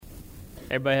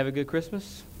Everybody have a good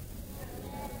Christmas?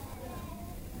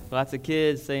 Lots of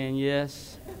kids saying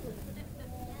yes.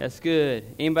 That's good.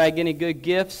 Anybody get any good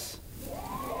gifts?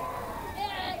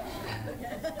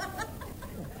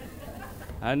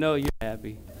 I know you're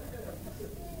happy.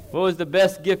 What was the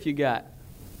best gift you got?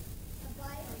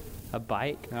 A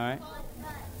bike, all right.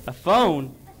 A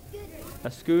phone?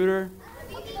 A scooter?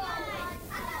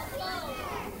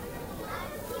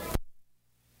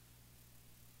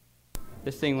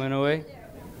 This thing went away.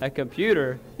 A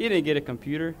computer? You didn't get a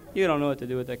computer. You don't know what to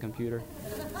do with that computer.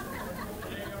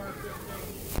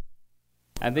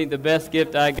 I think the best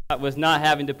gift I got was not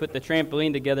having to put the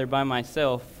trampoline together by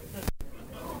myself.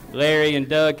 Larry and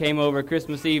Doug came over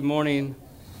Christmas Eve morning,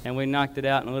 and we knocked it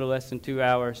out in a little less than 2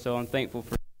 hours, so I'm thankful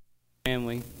for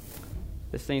family.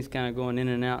 This thing's kind of going in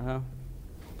and out, huh?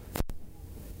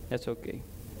 That's okay.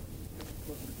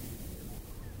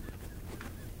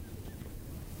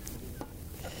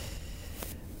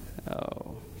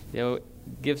 Oh,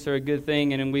 gifts are a good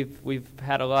thing, and we've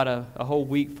had a whole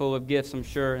week full of gifts, I'm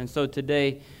sure. And so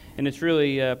today, and it's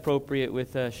really appropriate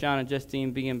with Sean and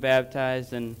Justine being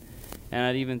baptized, and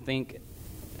I'd even think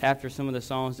after some of the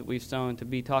songs that we've sung to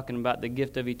be talking about the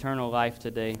gift of eternal life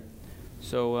today.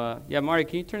 So Marty,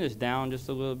 can you turn this down just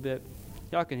a little bit?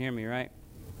 Y'all can hear me, right?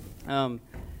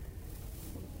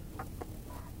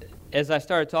 As I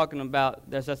started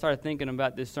thinking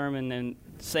about this sermon and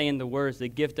saying the words, the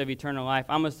gift of eternal life.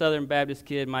 I'm a Southern Baptist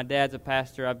kid. My dad's a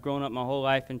pastor. I've grown up my whole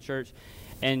life in church.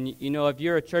 And, you know, if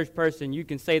you're a church person, you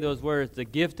can say those words, the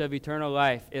gift of eternal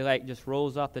life. It, like, just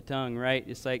rolls off the tongue, right?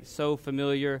 It's, like, so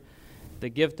familiar. The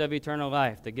gift of eternal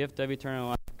life. The gift of eternal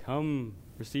life. Come,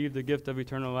 receive the gift of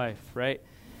eternal life, right?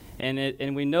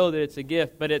 And we know that it's a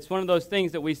gift. But it's one of those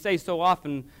things that we say so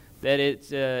often that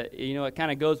it's, it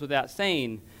kind of goes without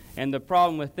saying. And the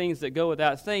problem with things that go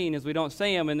without saying is we don't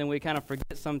say them, and then we kind of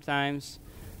forget sometimes,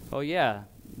 oh yeah,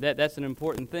 that's an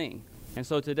important thing. And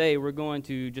so today we're going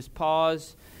to just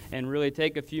pause and really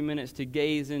take a few minutes to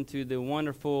gaze into the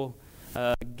wonderful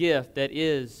gift that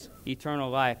is eternal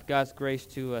life, God's grace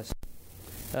to us.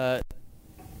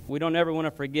 We don't ever want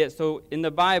to forget. So in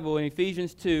the Bible, in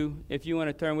Ephesians 2, if you want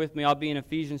to turn with me, I'll be in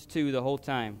Ephesians 2 the whole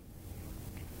time.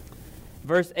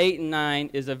 Verse 8 and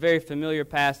 9 is a very familiar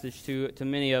passage to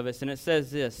many of us, and it says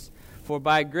this, "For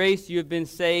by grace you have been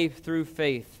saved through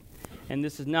faith, and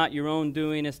this is not your own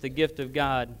doing, it's the gift of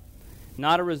God,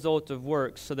 not a result of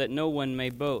works, so that no one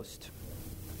may boast."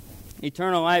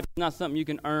 Eternal life is not something you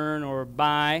can earn or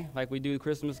buy, like we do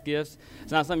Christmas gifts.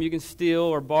 It's not something you can steal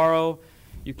or borrow.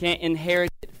 You can't inherit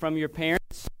it from your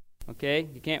parents, okay?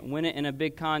 You can't win it in a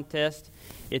big contest.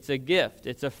 It's a gift.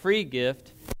 It's a free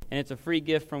gift. And it's a free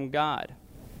gift from God.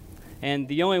 And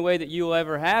the only way that you will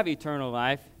ever have eternal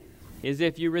life is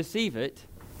if you receive it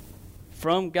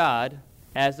from God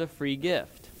as a free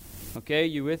gift. Okay,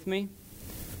 you with me?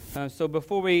 So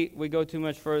before we go too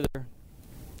much further,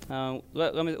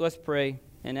 let's pray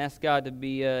and ask God to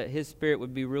be, His Spirit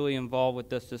would be really involved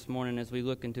with us this morning as we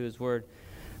look into His Word.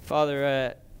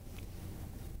 Father,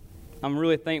 I'm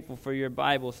really thankful for your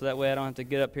Bible, so that way I don't have to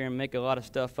get up here and make a lot of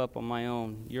stuff up on my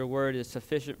own. Your word is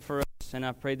sufficient for us, and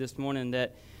I pray this morning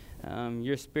that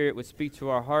your Spirit would speak to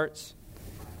our hearts,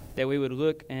 that we would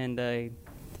look and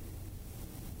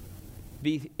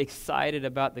be excited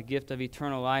about the gift of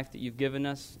eternal life that you've given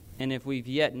us, and if we've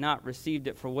yet not received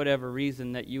it for whatever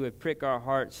reason, that you would prick our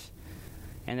hearts,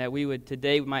 and that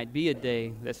today might be a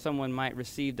day that someone might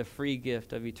receive the free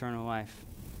gift of eternal life.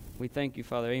 We thank you,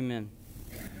 Father. Amen.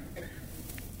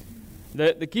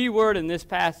 The key word in this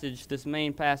passage, this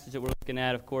main passage that we're looking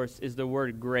at, of course, is the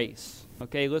word grace.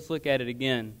 Okay, let's look at it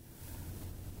again.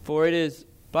 "For it is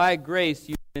by grace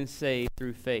you've been saved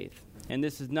through faith. And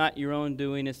this is not your own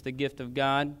doing, it's the gift of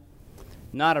God,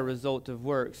 not a result of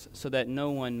works, so that no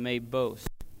one may boast."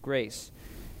 Grace.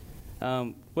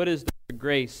 What is the word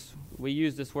grace? We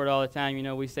use this word all the time. You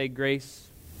know, we say grace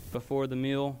before the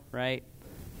meal, right?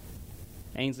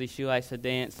 Ainsley, she likes to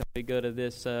dance, so we go to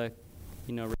this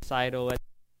recital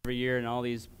every year, and all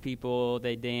these people,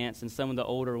 they dance, and some of the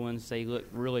older ones, they look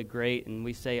really great, and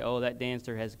we say, oh, that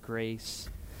dancer has grace.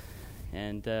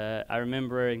 And I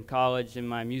remember in college, in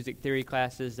my music theory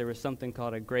classes, there was something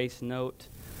called a grace note.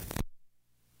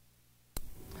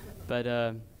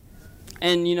 But,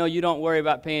 and you don't worry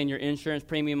about paying your insurance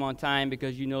premium on time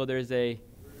because you know there's a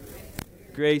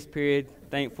grace period.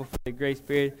 Thankful for the grace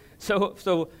period.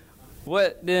 So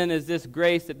what then is this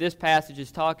grace that this passage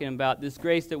is talking about? This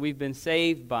grace that we've been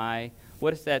saved by,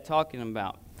 what is that talking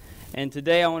about? And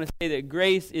today I want to say that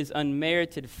grace is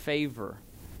unmerited favor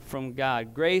from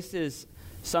God. Grace is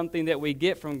something that we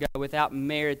get from God without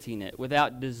meriting it,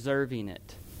 without deserving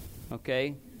it.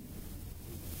 Okay?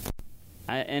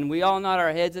 And we all nod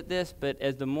our heads at this, but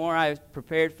as the more I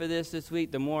prepared for this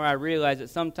week, the more I realized that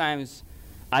sometimes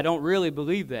I don't really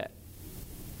believe that.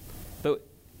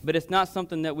 But it's not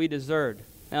something that we deserved.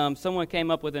 Someone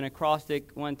came up with an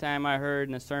acrostic one time I heard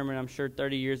in a sermon, I'm sure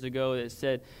 30 years ago, that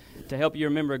said, to help you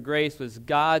remember grace was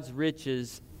God's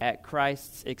riches at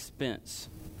Christ's expense.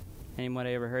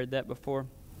 Anybody ever heard that before?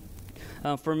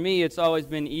 For me, it's always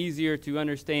been easier to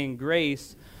understand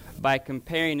grace by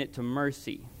comparing it to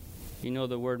mercy. You know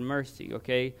the word mercy,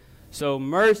 okay? So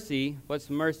mercy, what's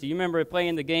mercy? You remember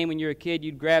playing the game when you were a kid,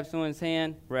 you'd grab someone's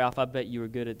hand? Ralph, I bet you were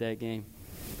good at that game.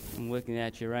 I'm looking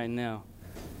at you right now.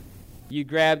 You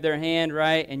grab their hand,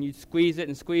 right, and you'd squeeze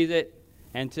it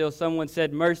until someone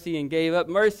said mercy and gave up.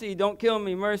 Mercy, don't kill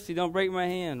me. Mercy, don't break my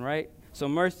hand, right? So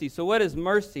mercy. So what is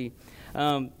mercy?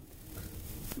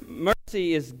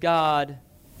 Mercy is God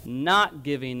not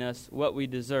giving us what we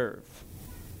deserve.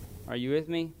 Are you with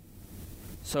me?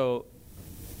 So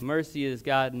mercy is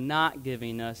God not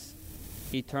giving us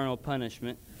eternal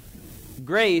punishment.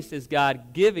 Grace is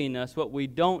God giving us what we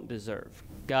don't deserve.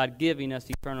 God giving us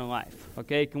eternal life.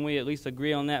 Okay, can we at least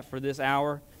agree on that for this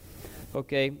hour?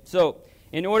 Okay, so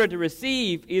in order to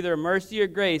receive either mercy or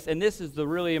grace, and this is the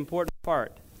really important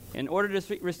part, in order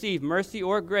to receive mercy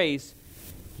or grace,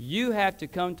 you have to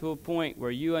come to a point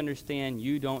where you understand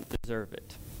you don't deserve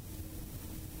it.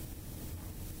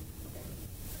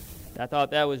 I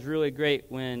thought that was really great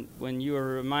when you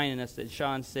were reminding us that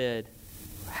Sean said,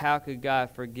 how could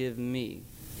God forgive me?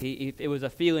 It was a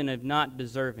feeling of not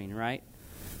deserving, right?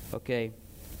 Okay.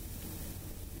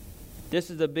 This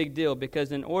is a big deal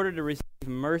because in order to receive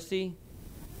mercy,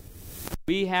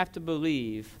 we have to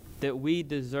believe that we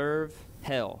deserve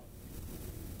hell.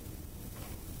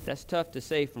 That's tough to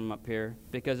say from up here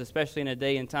because especially in a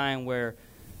day and time where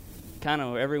kind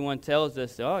of everyone tells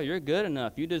us, oh, you're good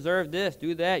enough. You deserve this,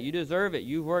 do that. You deserve it.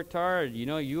 You've worked hard. You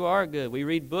know, you are good. We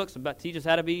read books about teach us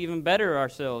how to be even better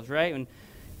ourselves, right? And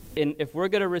if we're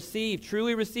going to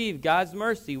truly receive God's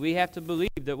mercy, we have to believe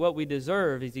that what we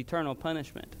deserve is eternal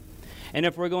punishment. And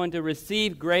if we're going to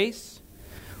receive grace,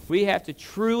 we have to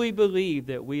truly believe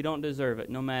that we don't deserve it,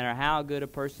 no matter how good a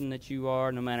person that you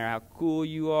are, no matter how cool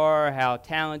you are, how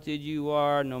talented you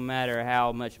are, no matter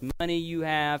how much money you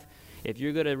have. If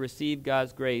you're going to receive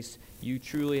God's grace, you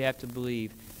truly have to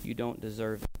believe you don't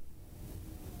deserve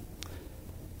it.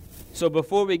 So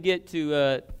before we get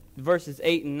to verses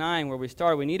 8 and 9 where we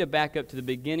started, we need to back up to the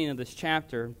beginning of this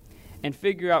chapter and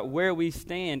figure out where we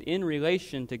stand in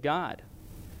relation to God.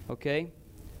 Okay?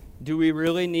 Do we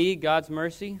really need God's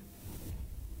mercy?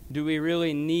 Do we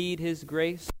really need His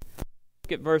grace?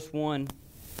 Look at verse 1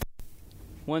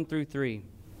 through 3.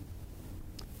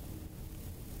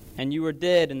 And you were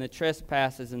dead in the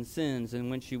trespasses and sins in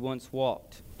which you once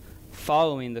walked,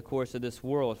 following the course of this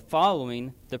world,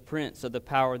 following the prince of the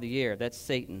power of the air, that's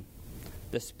Satan,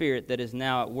 the spirit that is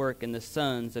now at work in the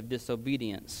sons of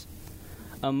disobedience,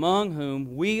 among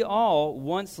whom we all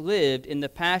once lived in the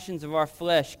passions of our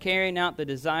flesh, carrying out the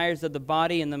desires of the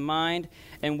body and the mind,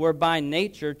 and were by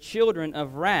nature children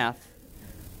of wrath,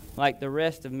 like the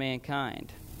rest of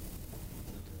mankind.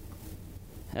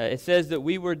 It says that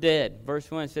we were dead. Verse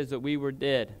 1 says that we were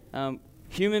dead.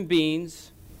 Human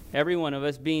beings, every one of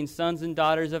us, being sons and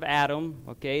daughters of Adam,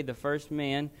 okay, the first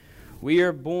man, we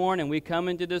are born and we come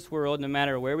into this world, no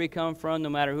matter where we come from, no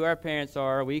matter who our parents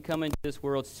are, we come into this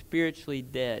world spiritually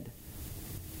dead.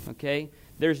 Okay?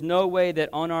 There's no way that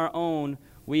on our own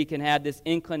we can have this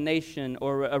inclination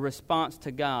or a response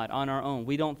to God on our own.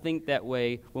 We don't think that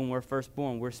way when we're first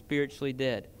born. We're spiritually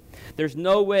dead. There's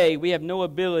no way, we have no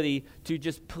ability to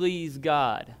just please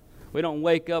God. We don't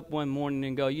wake up one morning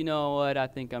and go, you know what, I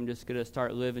think I'm just going to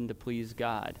start living to please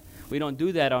God. We don't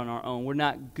do that on our own. We're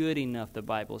not good enough, the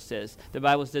Bible says. The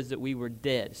Bible says that we were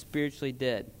dead, spiritually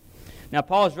dead. Now,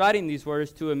 Paul's writing these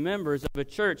words to members of a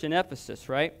church in Ephesus,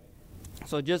 right?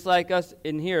 So just like us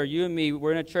in here, you and me,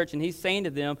 we're in a church, and he's saying to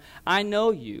them, I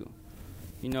know you.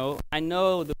 You know, I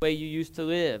know the way you used to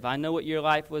live. I know what your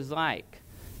life was like.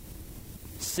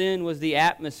 Sin was the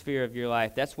atmosphere of your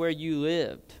life. That's where you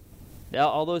lived.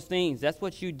 All those things, that's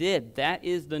what you did. That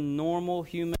is the normal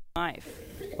human life,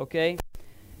 okay?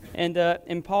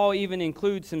 And Paul even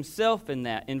includes himself in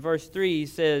that. In verse 3, he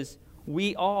says,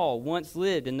 we all once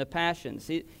lived in the passions.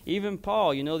 Even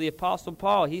Paul, you know, the Apostle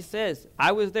Paul, he says,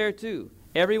 I was there too.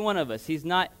 Every one of us. He's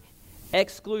not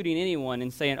excluding anyone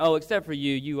and saying, oh, except for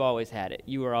you, you always had it.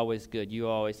 You were always good. You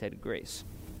always had grace.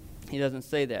 He doesn't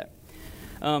say that.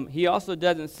 He also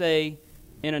doesn't say,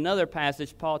 in another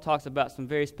passage, Paul talks about some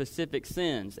very specific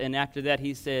sins. And after that,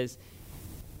 he says,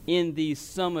 in these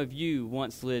some of you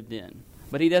once lived in.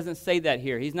 But he doesn't say that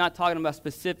here. He's not talking about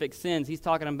specific sins. He's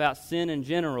talking about sin in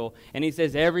general. And he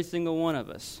says every single one of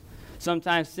us.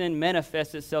 Sometimes sin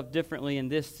manifests itself differently in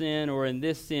this sin or in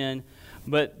this sin.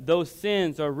 But those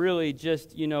sins are really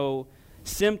just,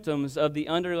 symptoms of the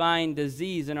underlying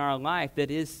disease in our life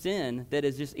that is sin, that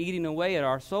is just eating away at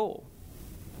our soul.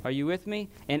 Are you with me?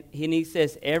 And he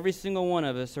says every single one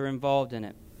of us are involved in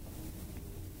it.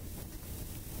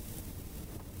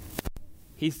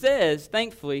 He says,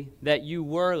 thankfully, that you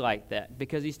were like that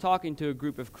because he's talking to a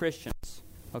group of Christians,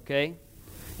 okay?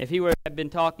 If he would have been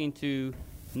talking to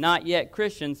not yet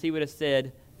Christians, he would have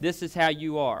said, this is how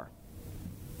you are.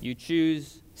 You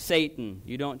choose Satan.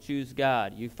 You don't choose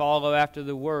God. You follow after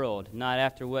the world, not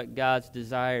after what God's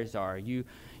desires are. You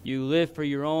live for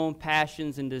your own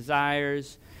passions and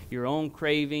desires, your own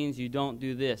cravings. You don't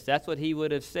do this. That's what he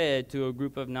would have said to a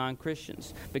group of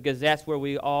non-Christians because that's where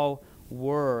we all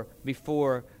were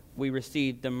before we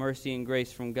received the mercy and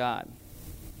grace from God.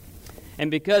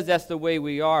 And because that's the way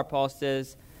we are, Paul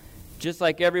says, just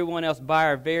like everyone else by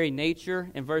our very nature,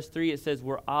 in verse 3 it says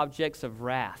we're objects of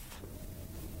wrath.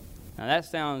 Now that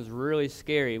sounds really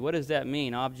scary. What does that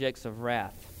mean, objects of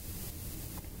wrath?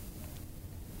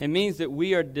 It means that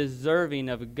we are deserving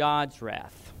of God's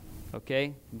wrath,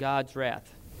 okay? God's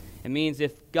wrath. It means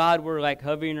if God were like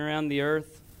hovering around the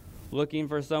earth, looking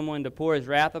for someone to pour his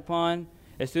wrath upon,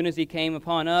 as soon as he came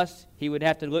upon us, he would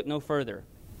have to look no further.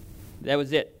 That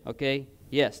was it, okay?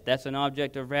 Yes, that's an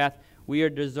object of wrath. We are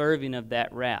deserving of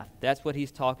that wrath. That's what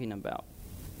he's talking about.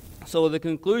 So the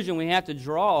conclusion we have to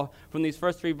draw from these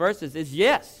first 3 verses is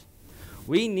yes,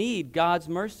 we need God's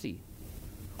mercy.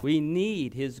 We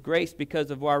need his grace because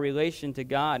of our relation to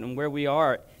God and where we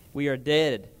are. We are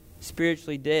dead,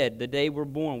 spiritually dead. The day we're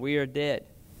born, we are dead.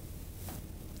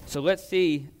 So let's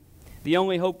see. The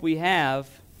only hope we have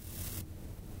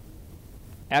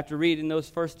after reading those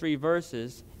first 3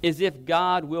 verses is if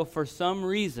God will, for some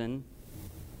reason,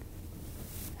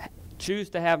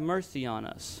 choose to have mercy on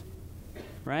us.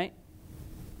 Right?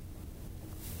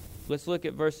 Let's look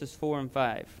at verses 4 and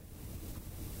 5.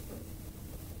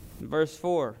 Verse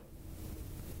 4.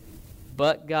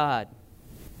 But God,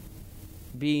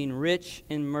 being rich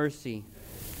in mercy,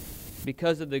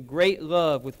 because of the great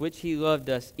love with which he loved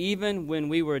us, even when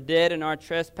we were dead in our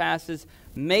trespasses,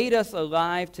 made us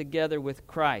alive together with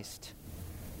Christ.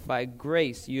 By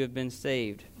grace you have been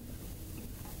saved.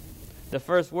 The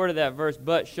first word of that verse,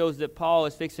 but, shows that Paul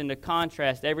is fixing to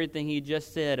contrast everything he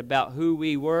just said about who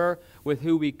we were with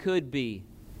who we could be.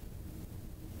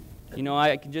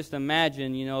 I can just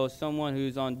imagine, someone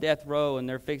who's on death row and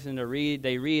they're fixing to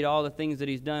read all the things that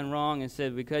he's done wrong and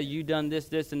said, because you done this,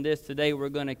 this, and this today, we're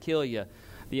going to kill you.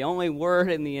 The only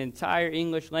word in the entire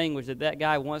English language that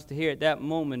guy wants to hear at that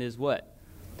moment is what?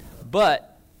 But.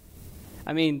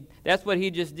 That's what he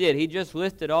just did. He just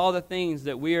listed all the things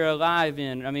that we are alive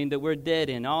in, that we're dead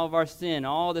in, all of our sin,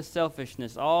 all the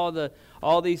selfishness, all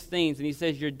these things. And he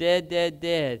says, you're dead, dead,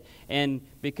 dead. And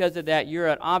because of that, you're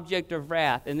an object of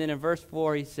wrath. And then in verse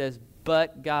 4, he says,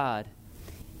 but God,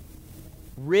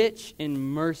 rich in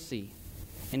mercy,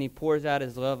 and he pours out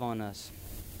his love on us.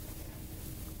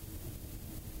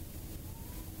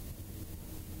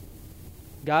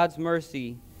 God's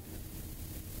mercy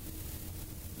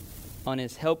on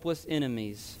his helpless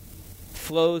enemies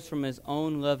flows from his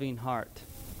own loving heart,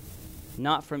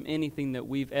 not from anything that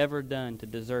we've ever done to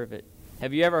deserve it.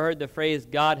 Have you ever heard the phrase,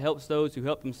 God helps those who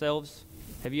help themselves?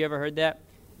 Have you ever heard that?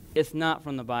 It's not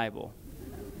from the Bible.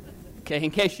 Okay, in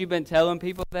case you've been telling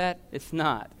people that, it's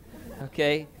not.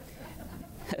 Okay?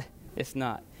 It's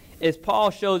not. As Paul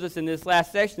shows us in this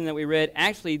last section that we read,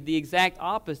 actually the exact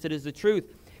opposite is the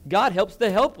truth. God helps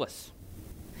the helpless.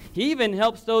 He even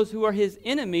helps those who are his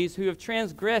enemies who have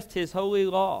transgressed his holy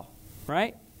law,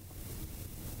 right?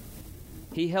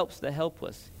 He helps the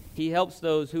helpless. He helps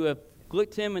those who have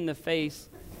looked him in the face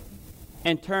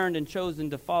and turned and chosen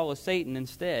to follow Satan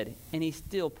instead. And he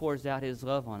still pours out his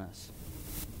love on us.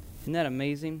 Isn't that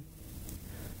amazing?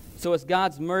 So it's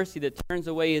God's mercy that turns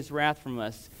away his wrath from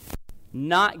us,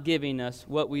 not giving us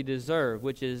what we deserve,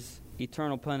 which is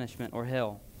eternal punishment or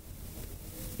hell.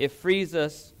 It frees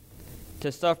us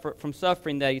to suffer from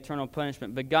suffering that eternal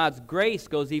punishment. But God's grace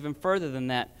goes even further than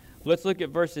that. Let's look at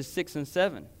verses 6 and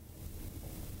 7.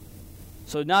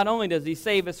 So not only does he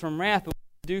save us from wrath, but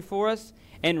what does he do for us?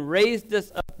 And raised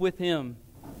us up with him.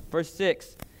 Verse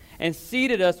 6. And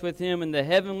seated us with him in the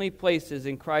heavenly places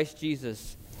in Christ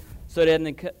Jesus, so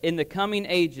that in the coming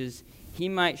ages he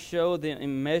might show the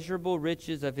immeasurable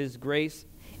riches of his grace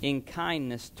in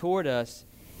kindness toward us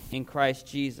in Christ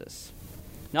Jesus.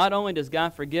 Not only does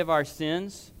God forgive our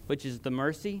sins, which is the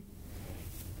mercy,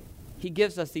 he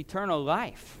gives us eternal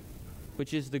life,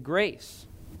 which is the grace.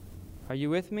 Are you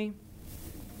with me?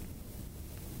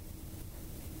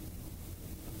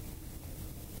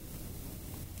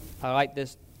 I like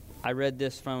this. I read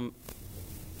this from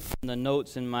the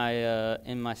notes in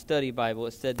my study Bible.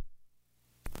 It said,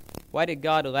 "Why did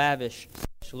God lavish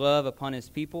such love upon His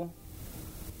people?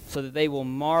 So that they will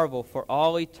marvel for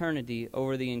all eternity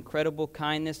over the incredible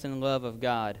kindness and love of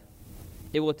God.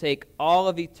 It will take all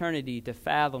of eternity to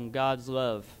fathom God's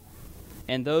love,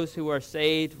 and those who are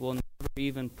saved will never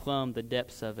even plumb the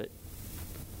depths of it."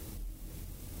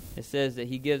 It says that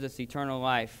He gives us eternal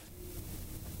life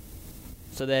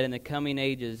so that in the coming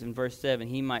ages, in verse 7,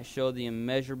 He might show the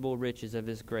immeasurable riches of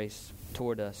His grace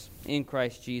toward us in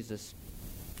Christ Jesus.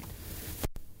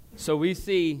 So we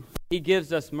see He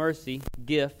gives us mercy,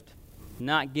 gift,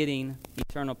 not getting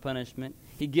eternal punishment.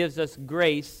 He gives us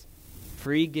grace,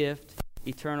 free gift,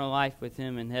 eternal life with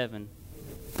Him in heaven.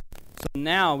 So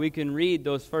now we can read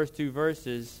those first two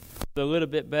verses with a little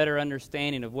bit better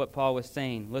understanding of what Paul was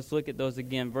saying. Let's look at those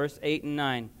again. Verse 8 and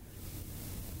 9.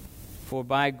 "For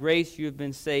by grace you have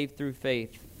been saved through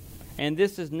faith. And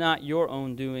this is not your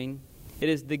own doing. It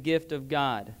is the gift of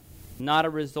God, not a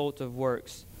result of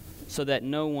works, so that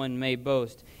no one may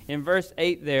boast." In verse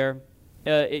 8 there,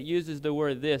 it uses the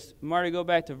word "this." Marty, go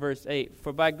back to verse 8.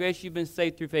 "For by grace you've been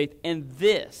saved through faith, and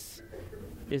this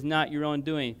is not your own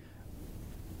doing."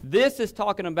 This is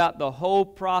talking about the whole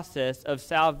process of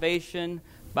salvation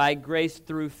by grace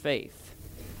through faith.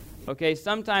 Okay,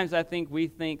 sometimes I think we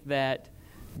think that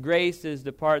grace is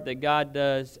the part that God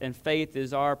does and faith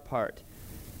is our part.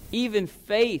 Even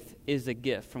faith is a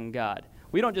gift from God.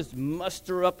 We don't just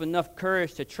muster up enough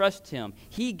courage to trust Him.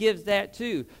 He gives that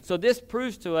too. So this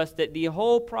proves to us that the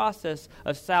whole process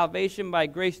of salvation by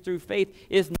grace through faith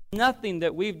is nothing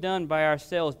that we've done by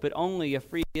ourselves, but only a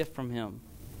free gift from Him.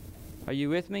 Are you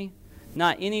with me?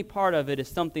 Not any part of it is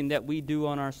something that we do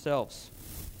on ourselves.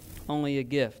 Only a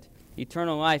gift.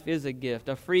 Eternal life is a gift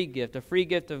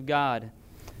of God.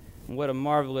 And what a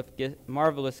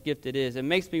marvelous gift it is. It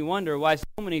makes me wonder why so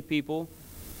many people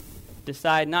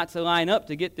decide not to line up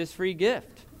to get this free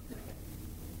gift.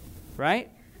 Right?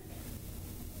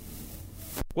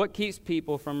 What keeps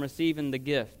people from receiving the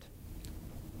gift?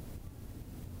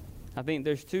 I think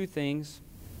there's two things.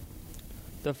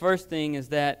 The first thing is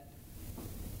that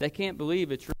they can't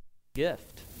believe it's really a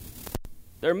gift.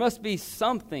 There must be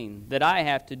something that I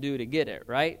have to do to get it,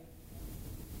 right?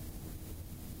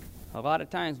 A lot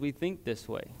of times we think this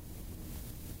way.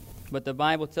 But the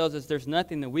Bible tells us there's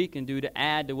nothing that we can do to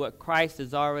add to what Christ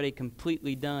has already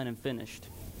completely done and finished.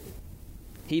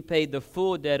 He paid the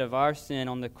full debt of our sin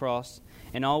on the cross,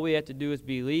 and all we have to do is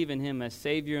believe in Him as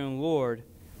Savior and Lord,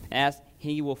 as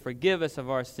He will forgive us of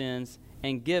our sins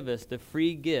and give us the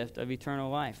free gift of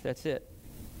eternal life. That's it.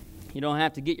 You don't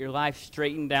have to get your life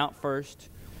straightened out first,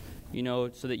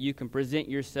 so that you can present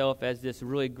yourself as this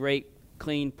really great,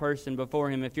 clean person before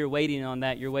Him. If you're waiting on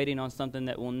that, you're waiting on something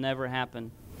that will never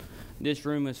happen. This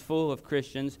room is full of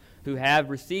Christians who have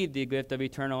received the gift of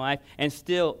eternal life and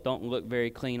still don't look very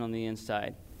clean on the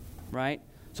inside, right?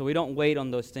 So we don't wait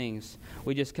on those things.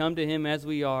 We just come to Him as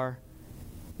we are.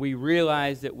 We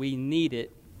realize that we need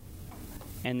it,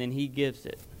 and then He gives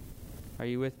it. Are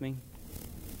you with me?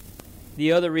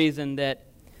 The other reason that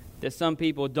some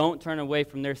people don't turn away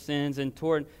from their sins and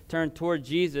turn toward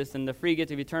Jesus and the free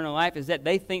gift of eternal life is that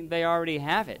they think they already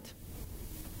have it.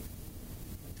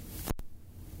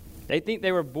 They think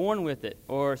they were born with it,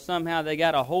 or somehow they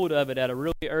got a hold of it at a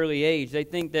really early age. They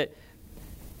think that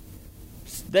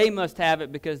they must have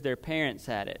it because their parents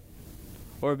had it,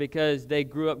 or because they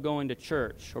grew up going to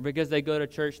church, or because they go to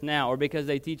church now, or because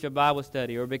they teach a Bible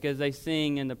study, or because they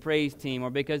sing in the praise team, or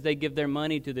because they give their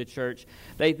money to the church.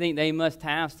 They think they must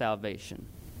have salvation,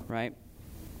 right?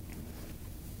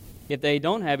 If they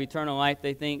don't have eternal life,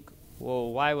 they think,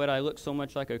 well, why would I look so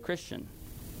much like a Christian?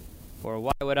 Or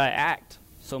why would I act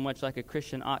so much like a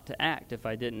Christian ought to act if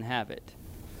I didn't have it?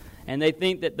 And they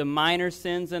think that the minor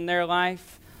sins in their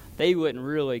life, they wouldn't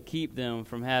really keep them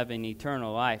from having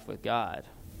eternal life with God.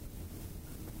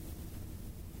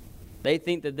 They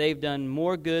think that they've done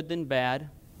more good than bad,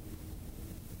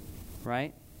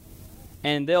 right?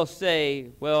 And they'll say,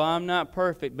 well, I'm not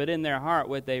perfect, but in their heart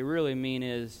what they really mean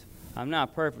is, I'm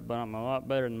not perfect, but I'm a lot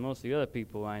better than most of the other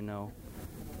people I know,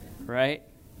 right?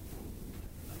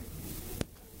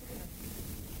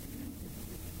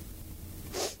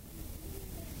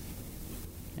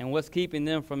 And what's keeping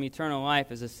them from eternal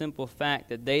life is a simple fact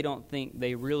that they don't think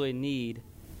they really need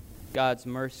God's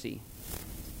mercy.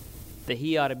 That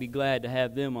He ought to be glad to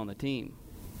have them on the team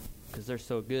because they're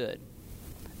so good.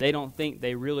 They don't think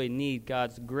they really need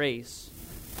God's grace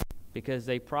because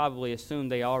they probably assume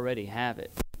they already have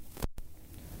it.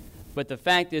 But the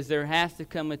fact is, there has to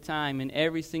come a time in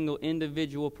every single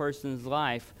individual person's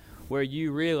life where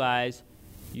you realize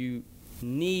you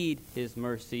need His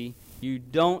mercy, you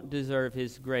don't deserve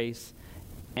His grace,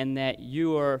 and that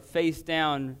you are face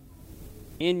down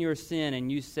in your sin and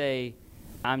you say,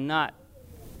 I'm not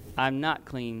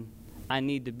clean, I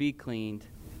need to be cleaned.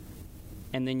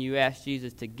 And then you ask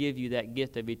Jesus to give you that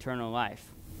gift of eternal life.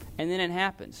 And then it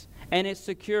happens. And it's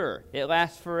secure. It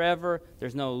lasts forever.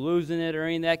 There's no losing it or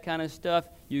any of that kind of stuff.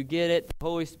 You get it. The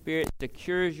Holy Spirit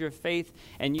secures your faith,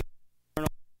 and you.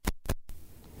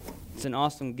 It's an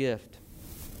awesome gift.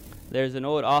 There's an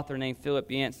old author named Philip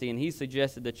Yancey, and he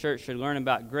suggested the church should learn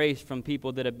about grace from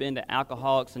people that have been to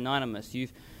Alcoholics Anonymous.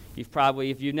 You've probably,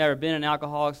 if you've never been in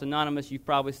Alcoholics Anonymous, you've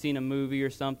probably seen a movie or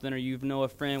something, or you know a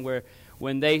friend where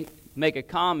when they make a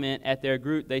comment at their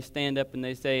group, they stand up and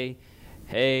they say,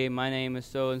 hey, my name is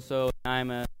so-and-so, and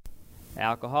I'm an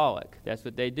alcoholic. That's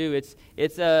what they do.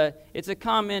 It's a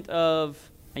comment of,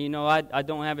 I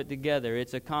don't have it together.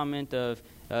 It's a comment of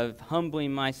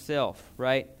humbling myself,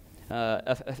 right?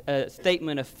 A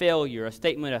statement of failure, a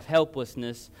statement of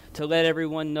helplessness to let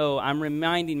everyone know I'm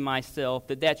reminding myself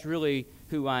that that's really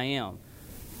who I am.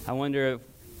 I wonder if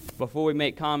before we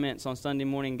make comments on Sunday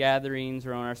morning gatherings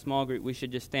or on our small group, we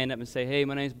should just stand up and say, hey,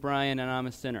 my name's Brian and I'm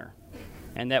a sinner.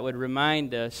 And that would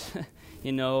remind us,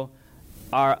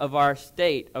 of our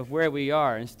state, of where we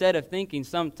are. Instead of thinking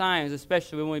sometimes,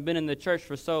 especially when we've been in the church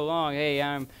for so long, hey,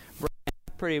 I'm Brian,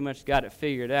 I pretty much got it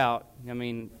figured out. I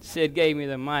mean, Sid gave me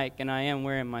the mic, and I am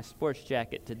wearing my sports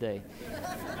jacket today.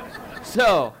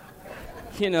 So,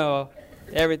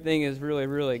 everything is really,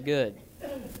 really good.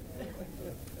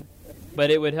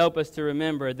 But it would help us to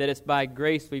remember that it's by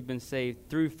grace we've been saved.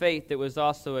 Through faith, it was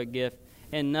also a gift,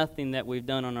 and nothing that we've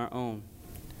done on our own.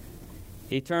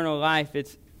 Eternal life,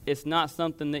 it's not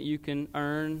something that you can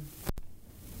earn.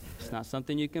 It's not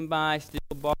something you can buy, steal,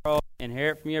 borrow,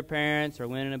 inherit from your parents, or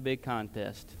win in a big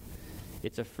contest.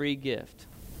 It's a free gift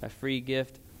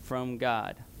from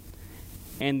God.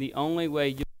 And the only way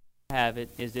you have it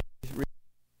is if you receive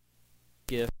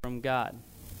a gift from God.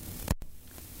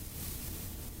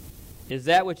 Is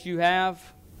that what you have?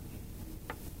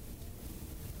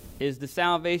 Is the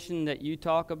salvation that you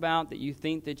talk about, that you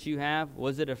think that you have,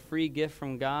 was it a free gift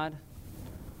from God?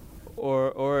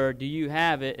 Or do you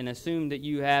have it and assume that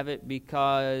you have it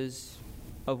because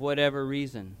of whatever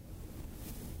reason?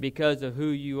 Because of who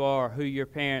you are, who your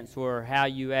parents were, how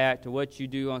you act, or what you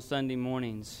do on Sunday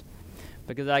mornings.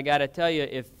 Because I got to tell you,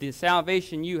 if the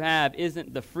salvation you have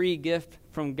isn't the free gift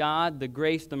from God, the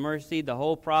grace, the mercy, the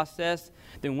whole process,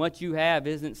 then what you have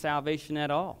isn't salvation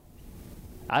at all.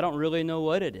 I don't really know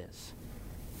what it is.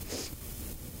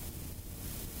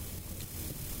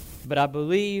 But I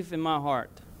believe in my heart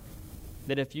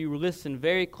that if you listen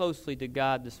very closely to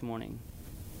God this morning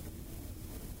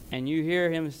and you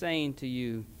hear Him saying to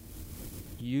you,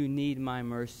 you need my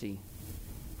mercy,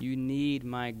 you need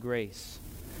my grace,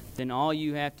 then all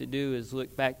you have to do is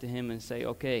look back to Him and say,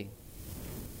 okay,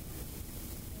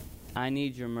 I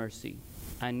need your mercy,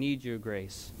 I need your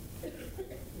grace.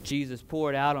 Jesus,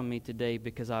 pour it out on me today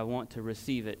because I want to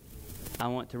receive it. I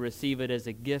want to receive it as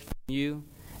a gift from you,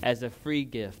 as a free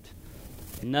gift.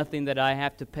 Nothing that I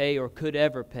have to pay or could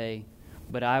ever pay,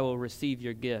 but I will receive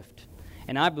your gift.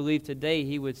 And I believe today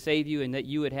He would save you and that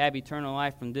you would have eternal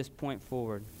life from this point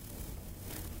forward.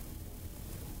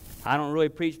 I don't really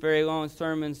preach very long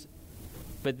sermons,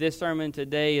 but this sermon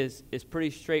today is pretty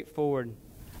straightforward.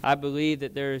 I believe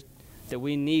that that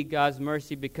we need God's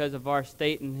mercy because of our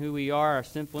state and who we are, our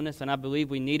sinfulness, and I believe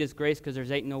we need His grace because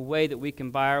there's ain't no way that we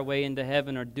can buy our way into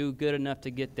heaven or do good enough to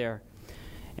get there.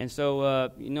 And so,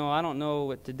 I don't know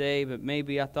what today, but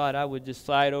maybe I thought I would just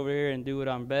slide over here and do what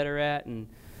I'm better at and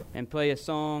play a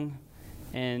song.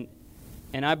 And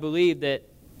I believe that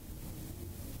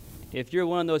if you're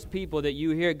one of those people that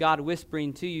you hear God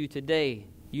whispering to you today,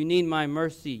 you need my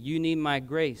mercy, you need my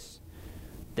grace,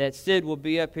 that Sid will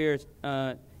be up here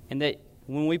and that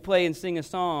when we play and sing a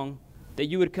song, that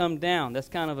you would come down. That's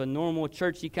kind of a normal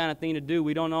churchy kind of thing to do.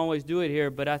 We don't always do it here,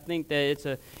 but I think that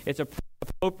it's a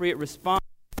appropriate response,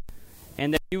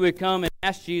 and that you would come and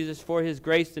ask Jesus for His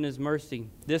grace and His mercy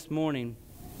this morning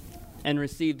and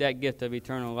receive that gift of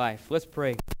eternal life. Let's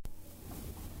pray.